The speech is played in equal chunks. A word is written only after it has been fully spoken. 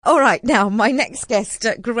All right, now my next guest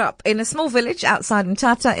grew up in a small village outside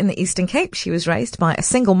Umtata in the Eastern Cape. She was raised by a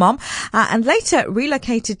single mom and later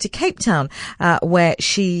relocated to Cape Town where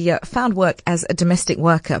she found work as a domestic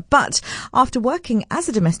worker. But after working as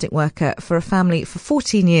a domestic worker for a family for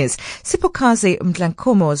 14 years, Siphokazi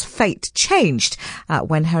Mdlankomo's fate changed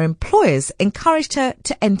when her employers encouraged her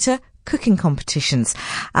to enter cooking competitions,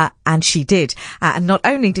 and she did. And not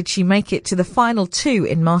only did she make it to the final 2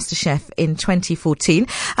 in MasterChef in 2014,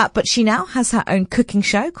 but she now has her own cooking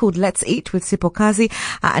show called Let's Eat with Siphokazi,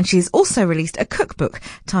 and she's also released a cookbook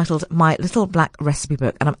titled My Little Black Recipe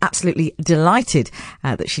Book. And I'm absolutely delighted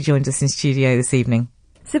that she joins us in studio this evening.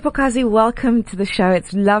 Siphokazi, welcome to the show.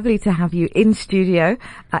 It's lovely to have you in studio,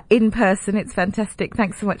 in person. It's fantastic.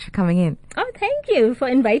 Thanks so much for coming in. Oh, thank you for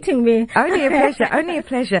inviting me. Only a pleasure, only a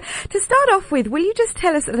pleasure. To start off with, will you just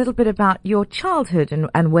tell us a little bit about your childhood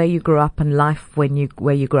and where you grew up and life where you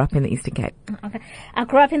grew up in the Eastern Cape? Okay. I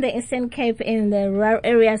grew up in the Eastern Cape in the rural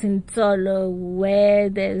areas in Tsolo where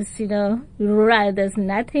there's, rural, there's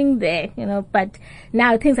nothing there, but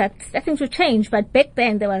now things are starting to change, but back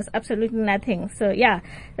then there was absolutely nothing. So yeah,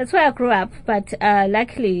 that's where I grew up, but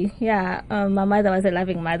luckily, my mother was a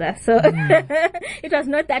loving mother, so it was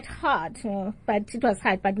not that hard, but it was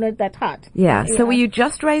hard, but not that hard. Yeah, so were you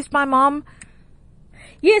just raised by mom?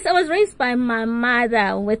 Yes, I was raised by my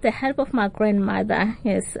mother with the help of my grandmother.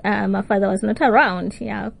 Yes, my father was not around,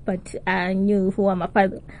 but I knew who my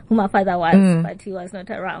father was, but he was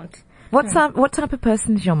not around. What type of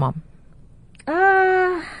person is your mom?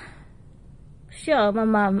 Sure, my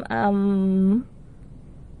mom,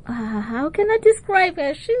 how can I describe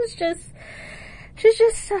her? She's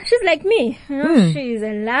like me, She's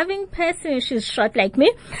a loving person. She's short like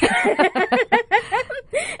me.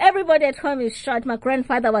 Everybody at home is short. My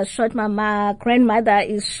grandfather was short. My grandmother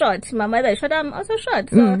is short. My mother is short. I'm also short.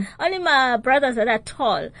 So only my brothers that are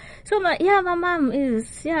tall. So my mom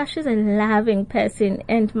is, she's a loving person.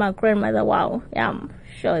 And my grandmother, wow.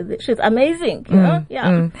 Sure, she's amazing,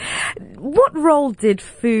 What role did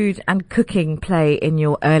food and cooking play in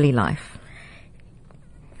your early life?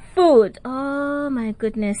 Food, oh my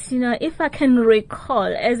goodness, if I can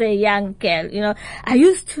recall as a young girl, I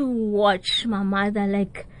used to watch my mother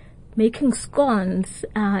making scones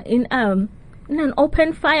in an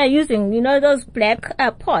open fire using, those black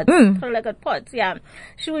pots, pots,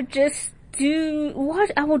 She would just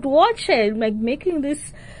I would watch her making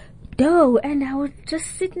this dough, and I would just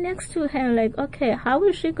sit next to her okay, how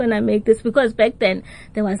is she gonna make this? Because back then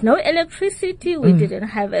there was no electricity, we didn't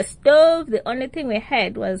have a stove, the only thing we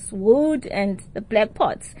had was wood and the black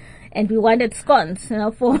pots, and we wanted scones,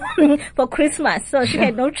 for Christmas, so she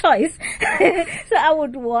had no choice. So I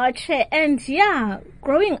would watch her, and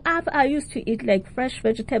growing up I used to eat fresh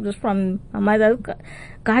vegetables from my mother's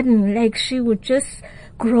garden. She would just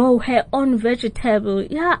grow her own vegetable.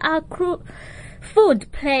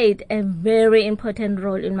 Food played a very important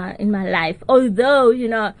role in my life. Although,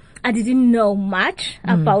 I didn't know much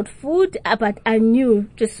about food, but I knew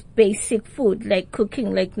just basic food, like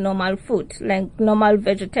cooking, normal food, normal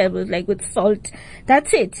vegetables, with salt.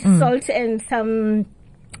 That's it. Salt and some,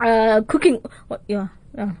 cooking.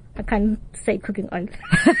 I can't say cooking oil.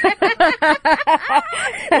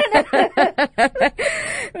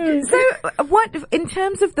 So, what in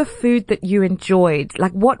terms of the food that you enjoyed?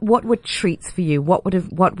 What were treats for you? What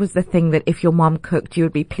was the thing that if your mom cooked, you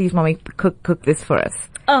would be, please, mommy, cook this for us?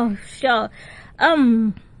 Oh, sure.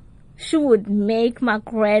 She would make my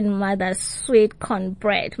grandmother's sweet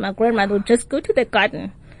cornbread. My grandmother would just go to the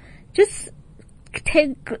garden, just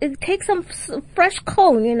take some fresh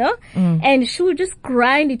corn, and she would just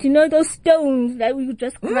grind it, those stones that we would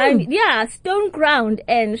just grind it. Stone ground,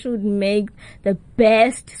 and she would make the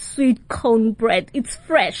best sweet cornbread. It's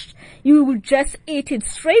fresh. You will just eat it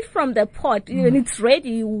straight from the pot. When it's ready,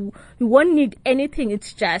 you won't need anything.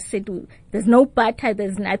 It's just there's no butter,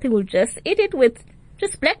 there's nothing. We'll just eat it with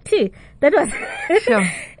just black tea. That was sure.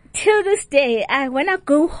 Till this day, when I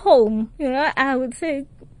go home, I would say,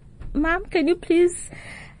 Mom, can you please?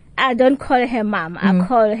 I don't call her mom. I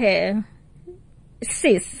call her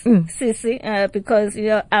sis, sissy, because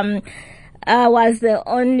I was the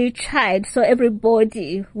only child, so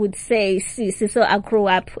everybody would say sissy. So I grew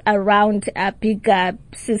up around bigger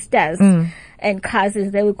sisters and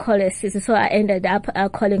cousins. They would call her sissy. So I ended up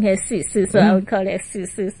calling her sissy. So I would call her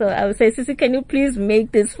sissy. So I would say, sissy, can you please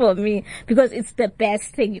make this for me? Because it's the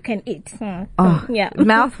best thing you can eat.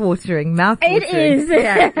 Mouth-watering. It is.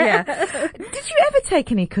 Yeah. Did you ever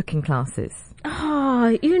take any cooking classes?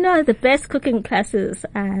 Oh, the best cooking classes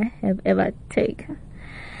I have ever taken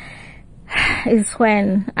is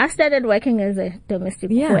when I started working as a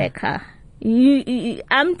domestic worker.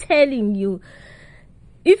 I'm telling you,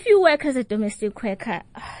 if you work as a domestic worker,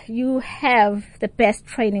 you have the best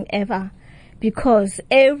training ever, because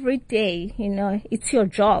every day, it's your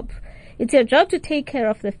job. It's your job to take care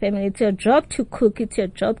of the family. It's your job to cook. It's your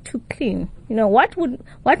job to clean. What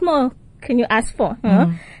more can you ask for?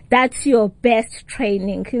 That's your best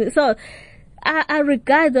training. So I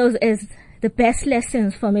regard those as the best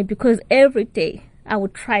lessons for me, because every day I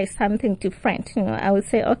would try something different. I would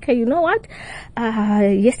say, okay, you know what?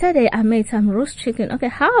 Yesterday I made some roast chicken. Okay,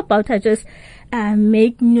 how about I just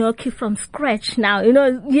make gnocchi from scratch now?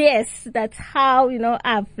 Yes, that's how,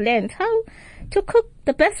 I've learned how to cook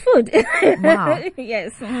the best food. Wow.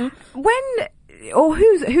 Yes.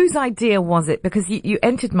 Whose idea was it? Because you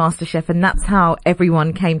entered MasterChef and that's how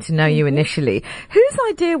everyone came to know you initially. Whose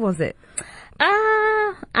idea was it?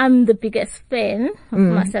 I'm the biggest fan of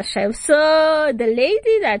MasterChef. So the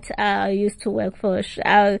lady that I used to work for,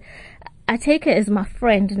 I take her as my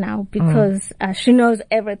friend now, because she knows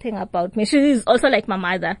everything about me. She is also like my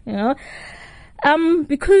mother,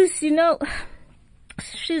 because,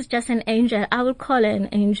 she's just an angel. I would call her an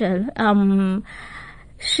angel. I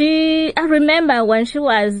remember when she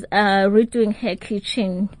was redoing her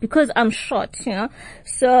kitchen, because I'm short,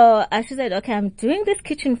 so she said, okay, I'm doing this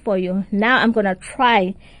kitchen for you. Now I'm going to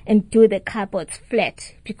try and do the cupboards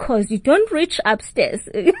flat, because you don't reach upstairs.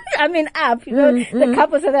 I mean up, the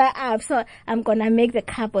cupboards are up. So I'm going to make the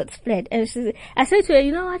cupboards flat. And I said to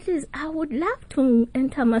her, what, Liz, I would love to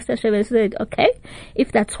enter MasterChef. And she said, okay,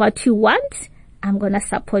 if that's what you want, I'm going to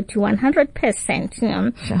support you 100%,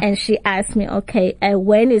 Sure. And she asked me, okay,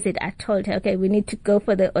 when is it? I told her, okay, we need to go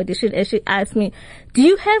for the audition. And she asked me, do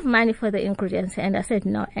you have money for the ingredients? And I said,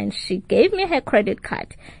 no. And she gave me her credit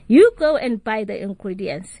card. You go and buy the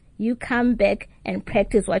ingredients. You come back and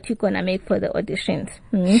practice what you're going to make for the auditions.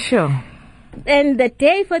 Sure. And the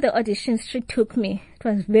day for the auditions, she took me. It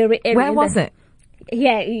was very early. Where was it?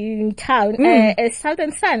 Yeah, in town,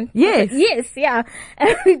 Southern Sun. Yes. Yes, yeah.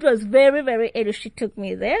 It was very, very early. She took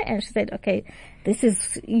me there and she said, okay, this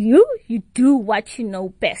is you do what you know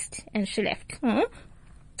best. And she left. And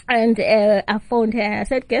I phoned her and I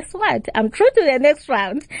said, guess what? I'm through to the next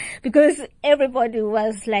round, because everybody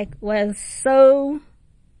was so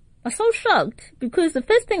shocked, because the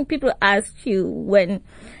first thing people ask you when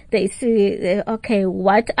they see, okay,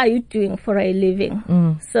 what are you doing for a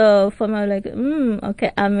living? So for me, I'm like,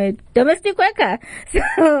 okay, I'm a domestic worker.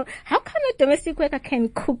 So how come a domestic worker can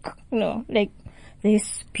cook, like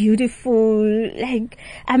this beautiful, like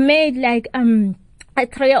I made like, a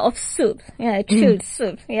tray of soup, chilled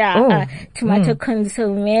soup, tomato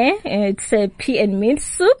consomme, it's a pea and mint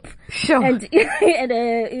soup, sure, and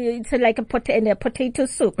it's like a potato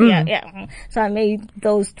soup, So I made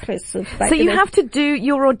those three soups. So you have to do,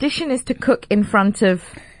 your audition is to cook in front of...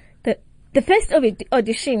 The first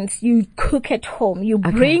auditions, you cook at home. You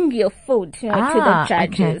bring your food to the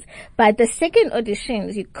judges. Okay. But the second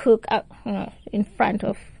auditions, you cook in front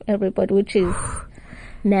of everybody, which is...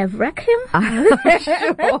 nerve-wracking. I'm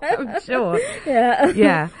sure.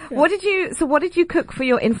 Yeah. What did you cook for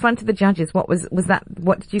in front of the judges? What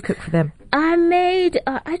did you cook for them? I made,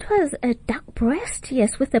 it was a duck breast,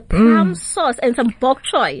 yes, with a plum sauce and some bok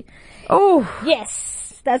choy. Oh. Yes.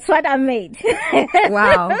 That's what I made.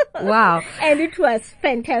 Wow. And it was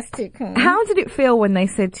fantastic. How did it feel when they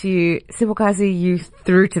said to you, Siphokazi, you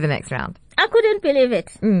through to the next round? I couldn't believe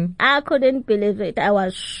it. I couldn't believe it. I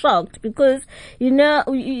was shocked because, at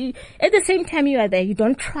the same time you are there, you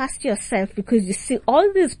don't trust yourself because you see all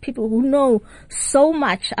these people who know so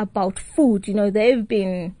much about food. They've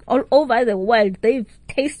been all over the world. They've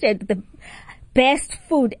tasted the best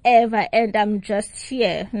food ever, and I'm just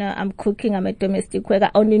here. I'm cooking. I'm a domestic worker.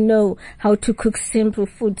 I only know how to cook simple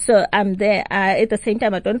food, so I'm there. At the same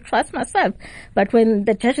time, I don't trust myself. But when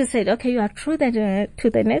the judges said, "Okay, you are through to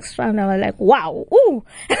the next round," I was like, "Wow, ooh,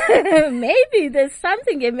 maybe there's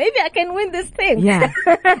something here. Maybe I can win this thing." Yeah, is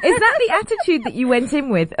that the attitude that you went in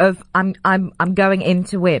with? Of I'm going in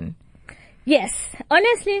to win. Yes,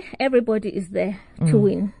 honestly, everybody is there to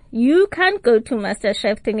win. You can't go to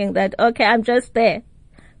MasterChef thinking that, okay, I'm just there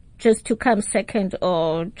just to come second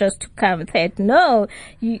or just to come third. No,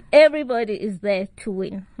 everybody is there to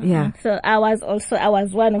win. Yeah. So I was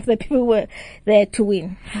one of the people who were there to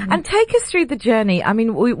win. And take us through the journey. I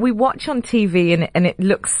mean, we watch on TV and it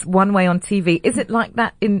looks one way on TV. Is it like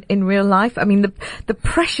that in real life? I mean, the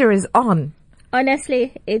pressure is on.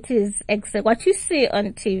 Honestly, it is what you see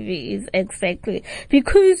on TV is exactly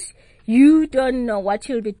because you don't know what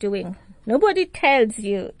you'll be doing. Nobody tells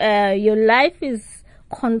you. Your life is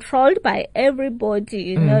controlled by everybody.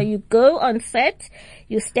 You know, you go on set,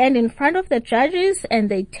 you stand in front of the judges, and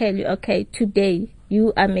they tell you, okay, today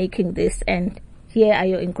you are making this, and here are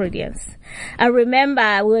your ingredients. I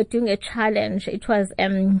remember we were doing a challenge. It was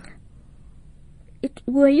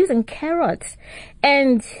we were using carrots,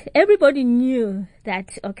 and everybody knew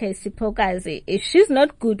that, okay, Siphokazi, she's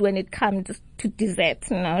not good when it comes to dessert.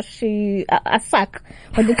 You know, she a suck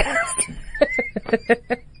when it comes to when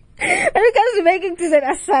it comes to making dessert,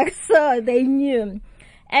 a suck. So they knew,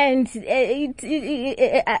 and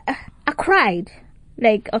I cried.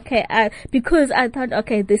 Like, okay, because I thought,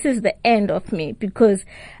 okay, this is the end of me, because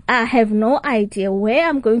I have no idea where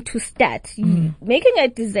I'm going to start making a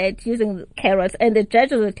dessert using carrots, and the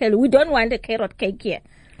judges will tell you, we don't want a carrot cake here.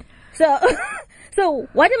 So, so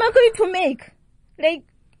what am I going to make? Like,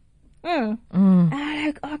 I'm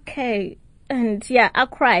like, okay. And yeah, I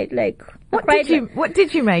cried. Like, what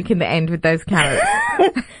did you make in the end with those carrots?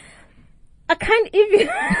 I can't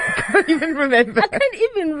even remember. I can't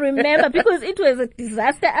even remember because it was a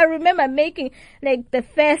disaster. I remember making like the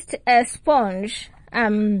first sponge.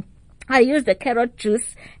 I used the carrot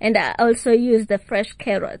juice, and I also used the fresh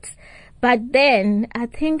carrots. But then I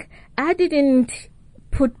think I didn't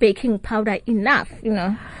put baking powder enough, you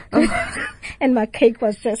know. And my cake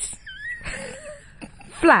was just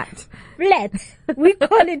flat. We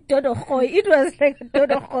call it dodohoi. It was like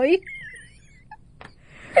dodohoi.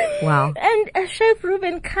 Wow. And Chef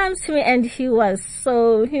Ruben comes to me, and he was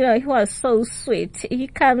so sweet. He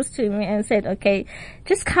comes to me and said, okay,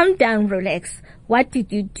 just calm down, relax. What did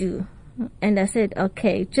you do? And I said,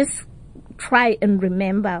 okay, just try and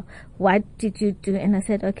remember, what did you do? And I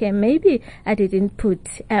said, okay, maybe I didn't put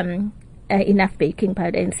enough baking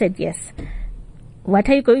powder. And said, yes. What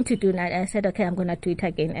are you going to do now? I said, okay, I'm going to do it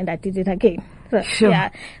again. And I did it again. So, sure.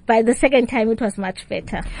 Yeah. By the second time, it was much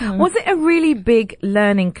better. Was it a really big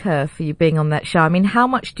learning curve for you being on that show? I mean, how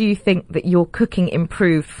much do you think that your cooking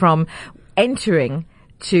improved from entering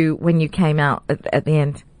to when you came out at the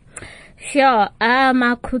end? Sure.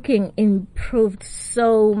 My cooking improved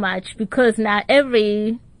so much because now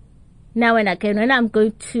and again, when I'm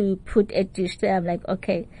going to put a dish there, I'm like,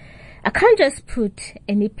 okay, I can't just put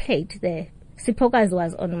any plate there. Siphokazi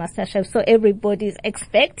was on MasterChef, so everybody's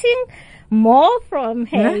expecting more from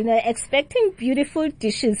her, you know, expecting beautiful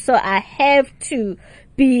dishes. So I have to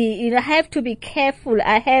be careful.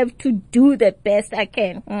 I have to do the best I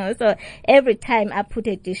can. So every time I put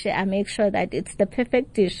a dish, I make sure that it's the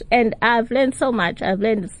perfect dish. And I've learned so much. I've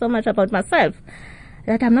learned so much about myself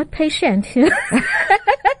that I'm not patient.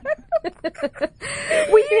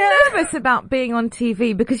 Were you nervous about being on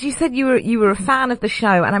TV? Because you said you were a fan of the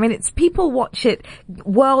show, and I mean, people watch it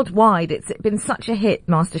worldwide. It's been such a hit,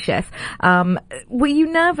 MasterChef. Were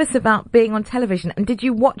you nervous about being on television, and did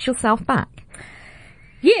you watch yourself back?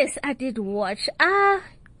 Yes, I did watch.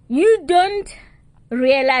 You don't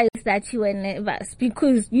realize that you were nervous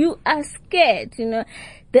because you are scared, you know.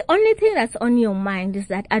 The only thing that's on your mind is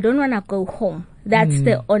that I don't want to go home. That's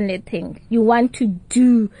the only thing. You want to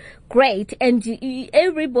do great. And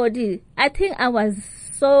everybody, I think I was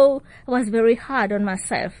very hard on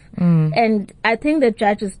myself. And I think the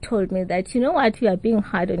judges told me that, you know what, you are being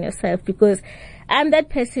hard on yourself because I'm that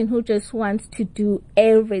person who just wants to do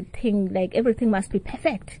everything, like everything must be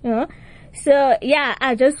perfect, you know. So yeah,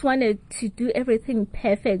 I just wanted to do everything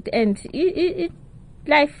perfect, and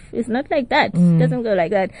life is not like that. It doesn't go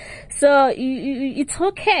like that. So it's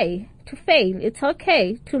okay to fail. It's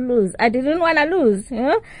okay to lose. I didn't want to lose, you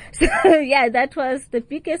know. So yeah, that was the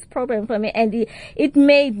biggest problem for me, and it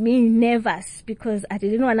made me nervous because I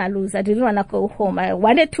didn't want to lose. I didn't want to go home. I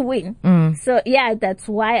wanted to win. So yeah, that's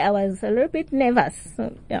why I was a little bit nervous.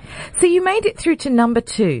 So, yeah. So you made it through to number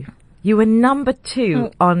 2. You were number 2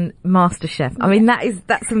 on MasterChef. I mean,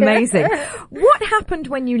 that's amazing. What happened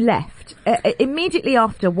when you left? Immediately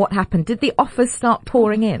after, what happened? Did the offers start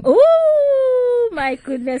pouring in? Oh, my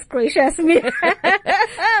goodness gracious me.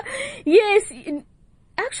 Yes.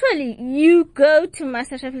 Actually, you go to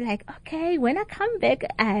MasterChef, you're like, okay, when I come back,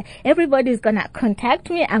 everybody's going to contact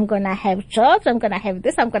me. I'm going to have jobs. I'm going to have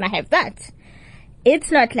this. I'm going to have that. It's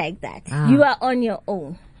not like that. You are on your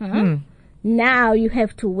own. Now you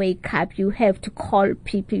have to wake up, you have to call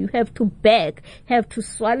people, you have to beg, you have to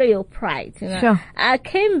swallow your pride. You know? Sure. I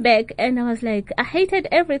came back and I was like, I hated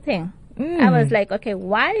everything. I was like, okay,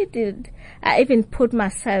 why did I even put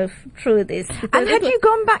myself through this? And had you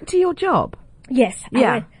gone back to your job? Yes.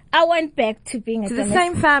 Yeah. I went back to being to the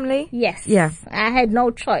same family? Yes. Yeah. I had no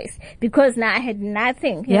choice because now I had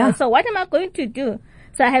nothing. You know? So what am I going to do?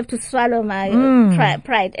 So I have to swallow my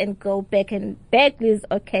pride and go back and beg Liz,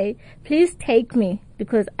 okay, please take me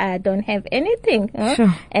because I don't have anything.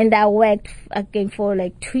 Sure. And I worked again for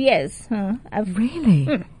like 2 years.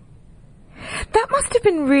 Really? That must have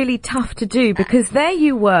been really tough to do, because there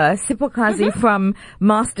you were, Siphokazi from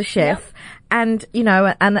MasterChef, and, you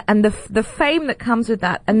know, and the fame that comes with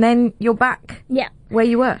that, and then you're back where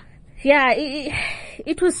you were. Yeah,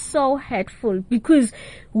 it was so hurtful, because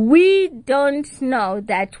we don't know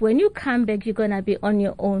that when you come back, you're going to be on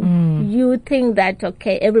your own. You think that,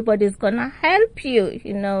 okay, everybody's going to help you,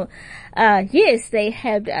 you know. Yes, they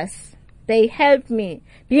helped us. They helped me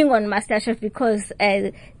being on MasterChef, because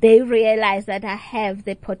they realized that I have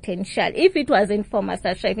the potential. If it wasn't for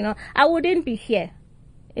MasterChef, you know, I wouldn't be here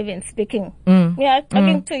even speaking.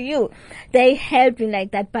 Talking to you. They helped me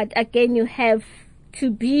like that. But again, you have to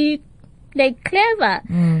be like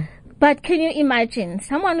clever. But can you imagine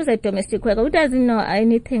someone who's a domestic worker who doesn't know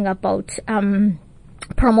anything about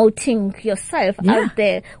promoting yourself out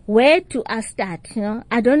there? Where do I start? You know,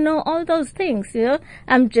 I don't know all those things. You know,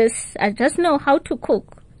 I just know how to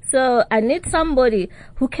cook. So I need somebody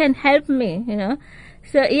who can help me. You know,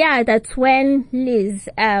 so yeah, that's when Liz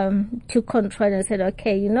took control and said,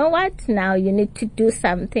 "Okay, you know what? Now you need to do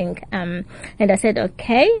something." And I said,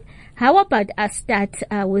 "Okay, how about I start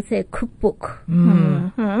with a cookbook?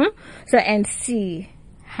 So and see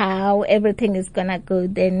how everything is gonna go.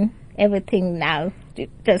 Then everything now."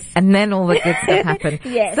 And then all the good stuff happened.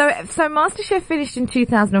 Yes. So MasterChef finished in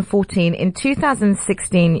 2014. In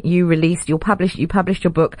 2016, you published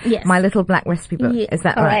your book, My Little Black Recipe Book. Is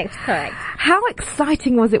that right? Correct. How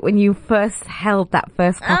exciting was it when you first held that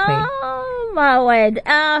first copy? Oh my word!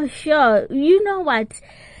 Sure. You know what?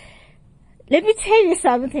 Let me tell you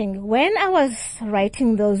something. When I was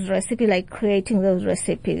writing those recipes, like creating those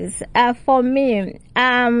recipes, for me,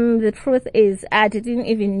 the truth is I didn't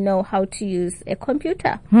even know how to use a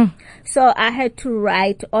computer. So I had to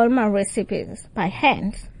write all my recipes by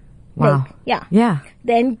hand. Wow. Yeah.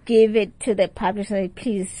 Then give it to the publisher. Like,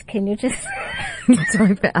 please, can you just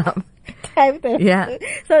type it up? Type them. Yeah.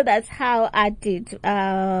 So that's how I did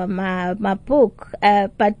my book.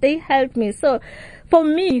 But they helped me. So for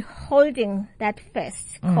me, holding that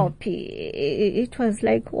first copy, it was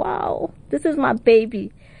like, wow, this is my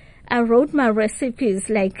baby. I wrote my recipes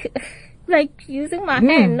like using my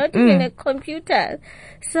hand, not even a computer.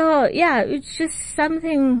 So yeah, it's just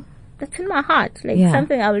something that's in my heart,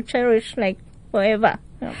 something I will cherish like forever.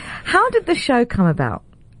 How did the show come about?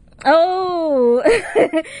 Oh,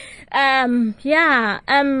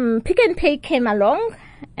 Pick and Pay came along.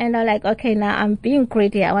 And I'm like, okay, now I'm being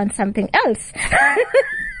greedy. I want something else.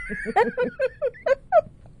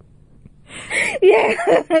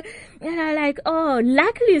 And I'm like, oh,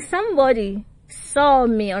 luckily somebody saw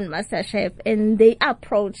me on MasterChef and they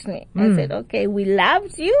approached me and said, okay, we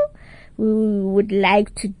loved you. We would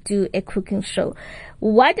like to do a cooking show.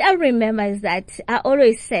 What I remember is that I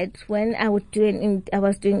always said when I was doing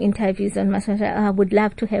interviews on MasterChef, I would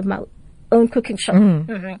love to have my own cooking show.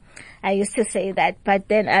 I used to say that, but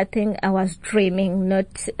then I think I was dreaming,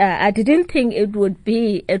 I didn't think it would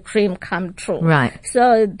be a dream come true. Right.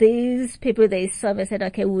 So these people, they saw me and said,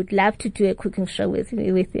 okay, we would love to do a cooking show with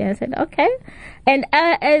you. And I said, okay. And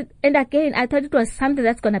again, I thought it was something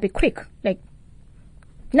that's going to be quick. Like,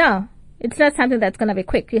 no, it's not something that's going to be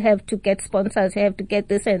quick. You have to get sponsors, you have to get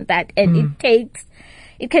this and that. And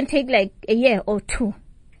it can take like a year or two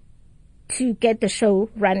to get the show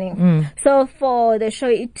running. So for the show,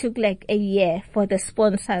 it took like a year for the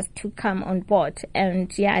sponsors to come on board. And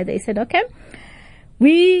they said, okay,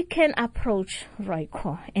 we can approach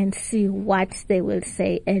Royco and see what they will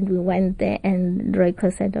say. And we went there and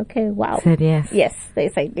Royco said, okay, wow. Said yes. Yes, they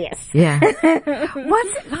said yes. Yeah.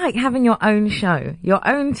 What's it like having your own show, your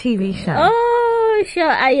own TV show? Oh, sure.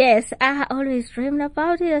 Yes, I always dreamed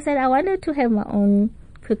about it. I said I wanted to have my own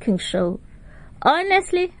cooking show.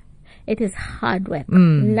 Honestly, it is hard work.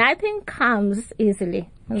 Nothing comes easily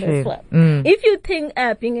in this world. If you think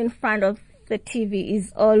being in front of the TV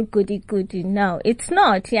is all goody, no, it's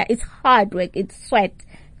not. Yeah, it's hard work. It's sweat,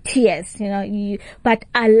 tears. You know. But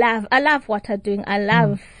I love what I'm doing. I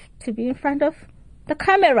love to be in front of the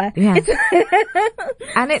camera. Yeah.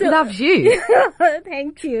 And it loves you.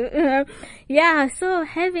 Thank you. So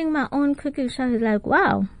having my own cooking show is like,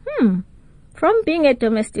 wow. From being a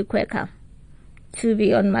domestic worker to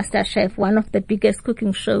be on MasterChef, one of the biggest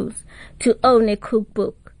cooking shows, to own a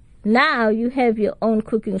cookbook. Now you have your own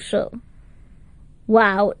cooking show.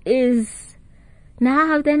 Wow,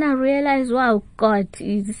 now then I realize, wow, God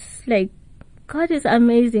is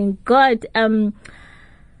amazing. God,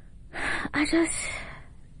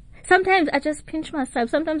 sometimes I just pinch myself.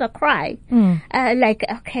 Sometimes I cry.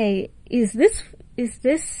 Okay, is this is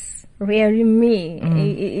this really me?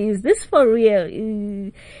 Is this for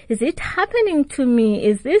real? Is it happening to me?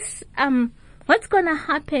 Is this, what's gonna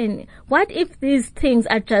happen? What if these things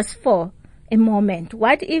are just for a moment?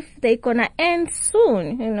 What if they're gonna end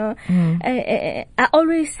soon? You know, I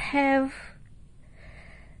always have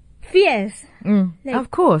fears. Like,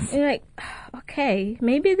 of course. Like, okay,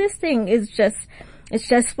 maybe this thing is just, it's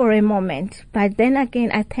just for a moment. But then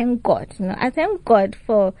again, I thank God. You know, I thank God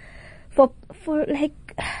for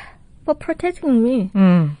protecting me.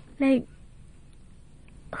 Like,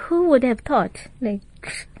 who would have thought, like,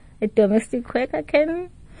 a domestic worker can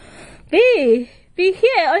be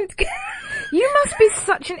here on. You must be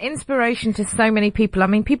such an inspiration to so many people. I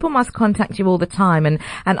mean, people must contact you all the time and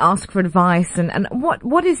ask for advice. And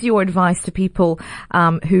what is your advice to people,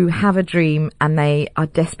 who have a dream and they are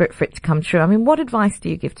desperate for it to come true? I mean, what advice do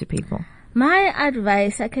you give to people? My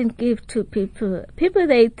advice I can give to people,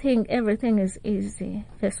 they think everything is easy,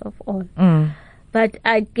 first of all. But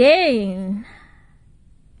again,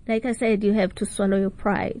 like I said, you have to swallow your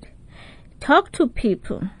pride. Talk to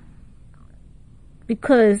people.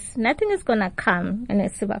 Because nothing is going to come in a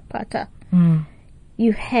silver platter.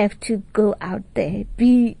 You have to go out there,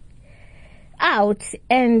 be out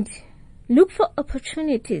and look for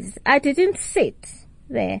opportunities. I didn't sit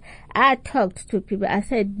there. I talked to people. I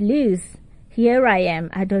said, Liz, here I am.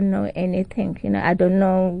 I don't know anything. You know, I don't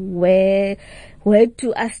know where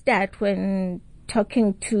to start when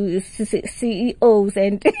talking to CEOs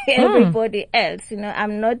and everybody else. You know,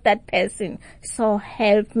 I'm not that person. So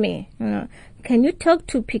help me. You know, can you talk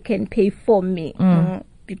to Pick and Pay for me?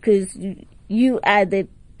 Because you are the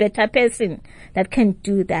better person that can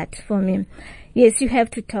do that for me. Yes, you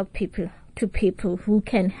have to talk to people who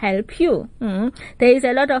can help you. There is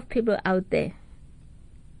a lot of people out there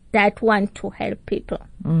that want to help people.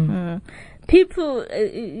 People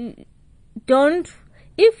don't.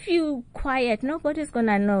 If you quiet, nobody's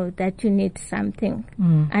gonna know that you need something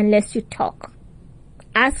unless you talk.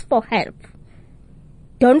 Ask for help.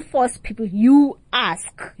 Don't force people. You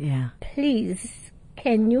ask. Yeah. Please,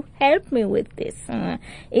 can you help me with this?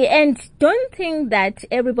 And don't think that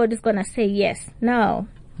everybody's gonna say yes. No.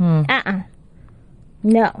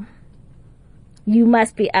 No. You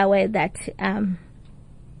must be aware that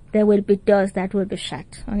there will be doors that will be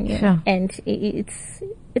shut on you, and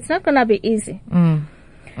it's not gonna be easy.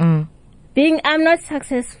 I'm not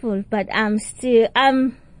successful, but I'm still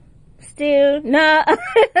no.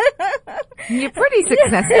 You're pretty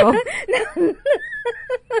successful.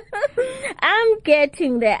 I'm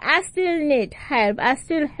getting there. I still need help. I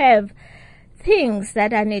still have things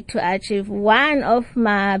that I need to achieve. One of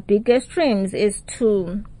my biggest dreams is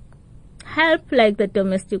to help like the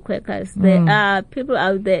domestic workers. There are people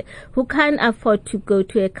out there who can't afford to go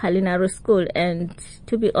to a culinary school, and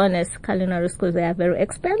to be honest, culinary schools, they are very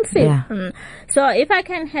expensive. So if I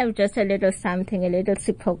can have just a little something, a little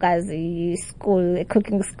Siphokazi school, a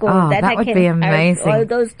cooking school, that I would can be amazing. All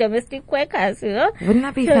those domestic workers, you know. Wouldn't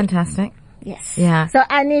that be fantastic? Yes. Yeah. So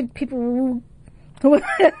I need people who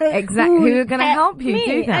exactly who are going to help you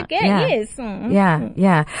do that. Yes.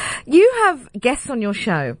 Yeah. You have guests on your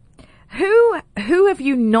show. Who have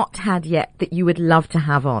you not had yet that you would love to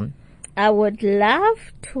have on? I would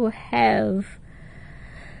love to have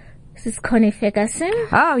Connie Ferguson.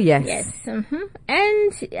 Oh, yes. Yes.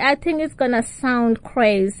 And I think it's going to sound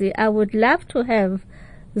crazy. I would love to have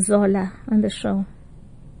Zola on the show.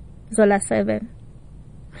 Zola 7.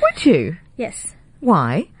 Would you? Yes.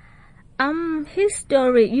 Why? His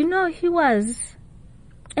story, you know,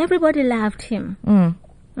 everybody loved him.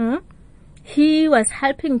 He was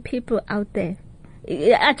helping people out there.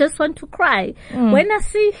 I just want to cry. When I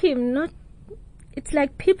see him, it's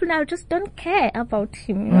like people now just don't care about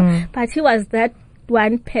him, you know. But he was that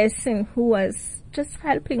one person who was just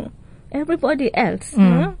helping everybody else. You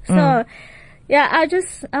know? So, yeah,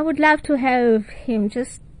 I would love to have him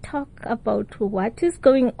just talk about what is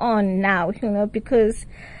going on now, you know, because,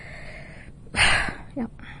 yeah.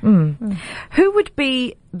 Who would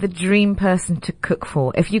be the dream person to cook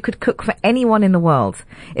for? If you could cook for anyone in the world,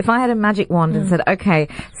 if I had a magic wand and said, okay,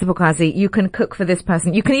 Siphokazi, you can cook for this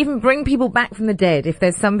person. You can even bring people back from the dead. If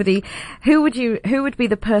there's somebody, who would be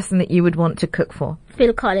the person that you would want to cook for?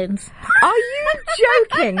 Phil Collins. Are you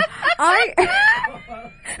joking?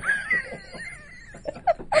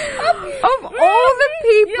 Of all the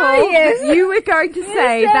people that you were going to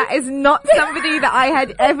say, that is not somebody that I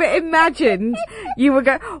had ever imagined. You were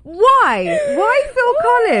going, why? Why Phil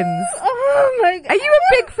Collins? Oh my God. Are you a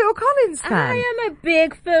big Phil Collins fan? I am a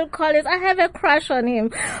big Phil Collins. I have a crush on him.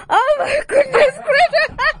 Oh my goodness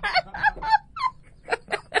gracious.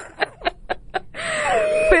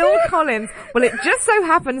 Phil Collins. Collins. Well, it just so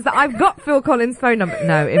happens that I've got Phil Collins' phone number.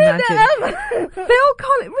 No, imagine. Phil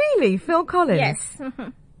Collins, really? Phil Collins? Yes.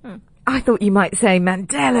 I thought you might say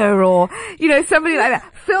Mandela or, somebody like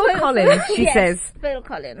that. Phil Collins, she Yes, says. Phil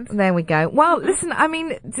Collins. There we go. Well, listen, I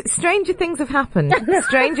mean, stranger things have happened.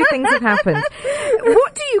 Stranger things have happened.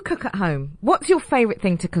 What do you cook at home? What's your favourite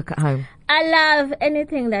thing to cook at home? I love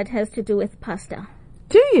anything that has to do with pasta.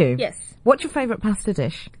 Do you? Yes. What's your favourite pasta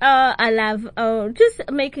dish? I love just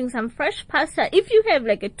making some fresh pasta. If you have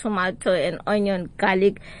like a tomato and onion,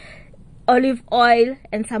 garlic, olive oil,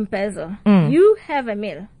 and some basil, you have a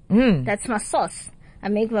meal. That's my sauce. I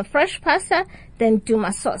make my fresh pasta, then do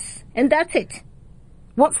my sauce. And that's it.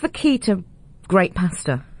 What's the key to great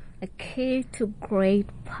pasta? The key to great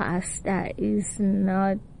pasta is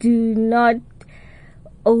do not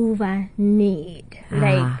over knead.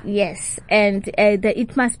 Yes. And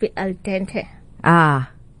it must be al dente.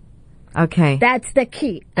 Okay. That's the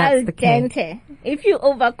key. That's al the key. dente. If you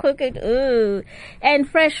overcook it, ooh. And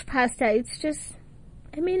fresh pasta, it's just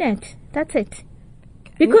a minute. That's it.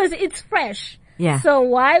 Because it's fresh. Yeah. So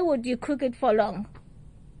why would you cook it for long?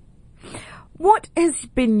 What has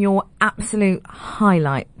been your absolute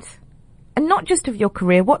highlight? And not just of your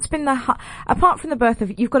career, what's been apart from the birth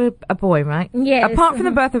of, you've got a boy, right? Yes. Apart from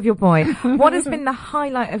the birth of your boy, what has been the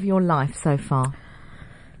highlight of your life so far?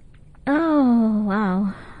 Oh,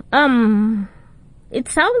 wow. It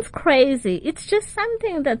sounds crazy. It's just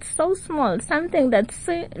something that's so small, something that's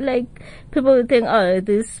like people think, oh,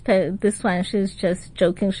 this one, she's just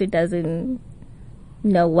joking. She doesn't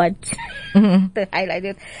know what the highlight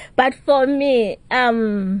is. But for me,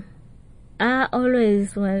 I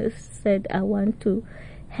always said I want to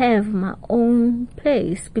have my own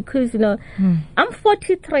place because, I'm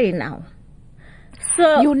 43 now.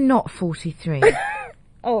 So you're not 43.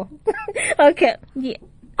 Oh, okay. Yeah.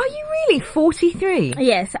 Are you really 43?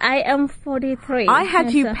 Yes, I am 43. I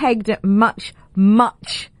had you pegged at much,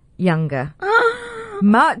 much younger.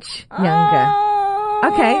 Much younger.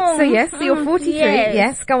 Okay, so yes, so you're 43.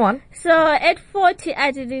 Yes, go on. So at 40, I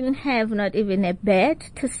didn't have not even a bed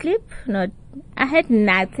to sleep. I had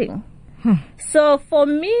nothing. So for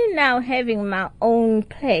me now having my own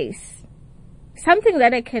place, something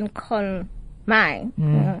that I can call mine,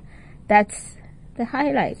 that's the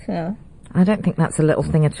highlight, I don't think that's a little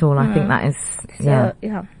thing at all. I think that is, yeah.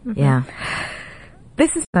 Yeah.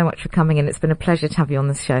 This is so much for coming in. It's been a pleasure to have you on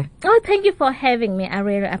this show. Oh, thank you for having me. I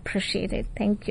really appreciate it. Thank you.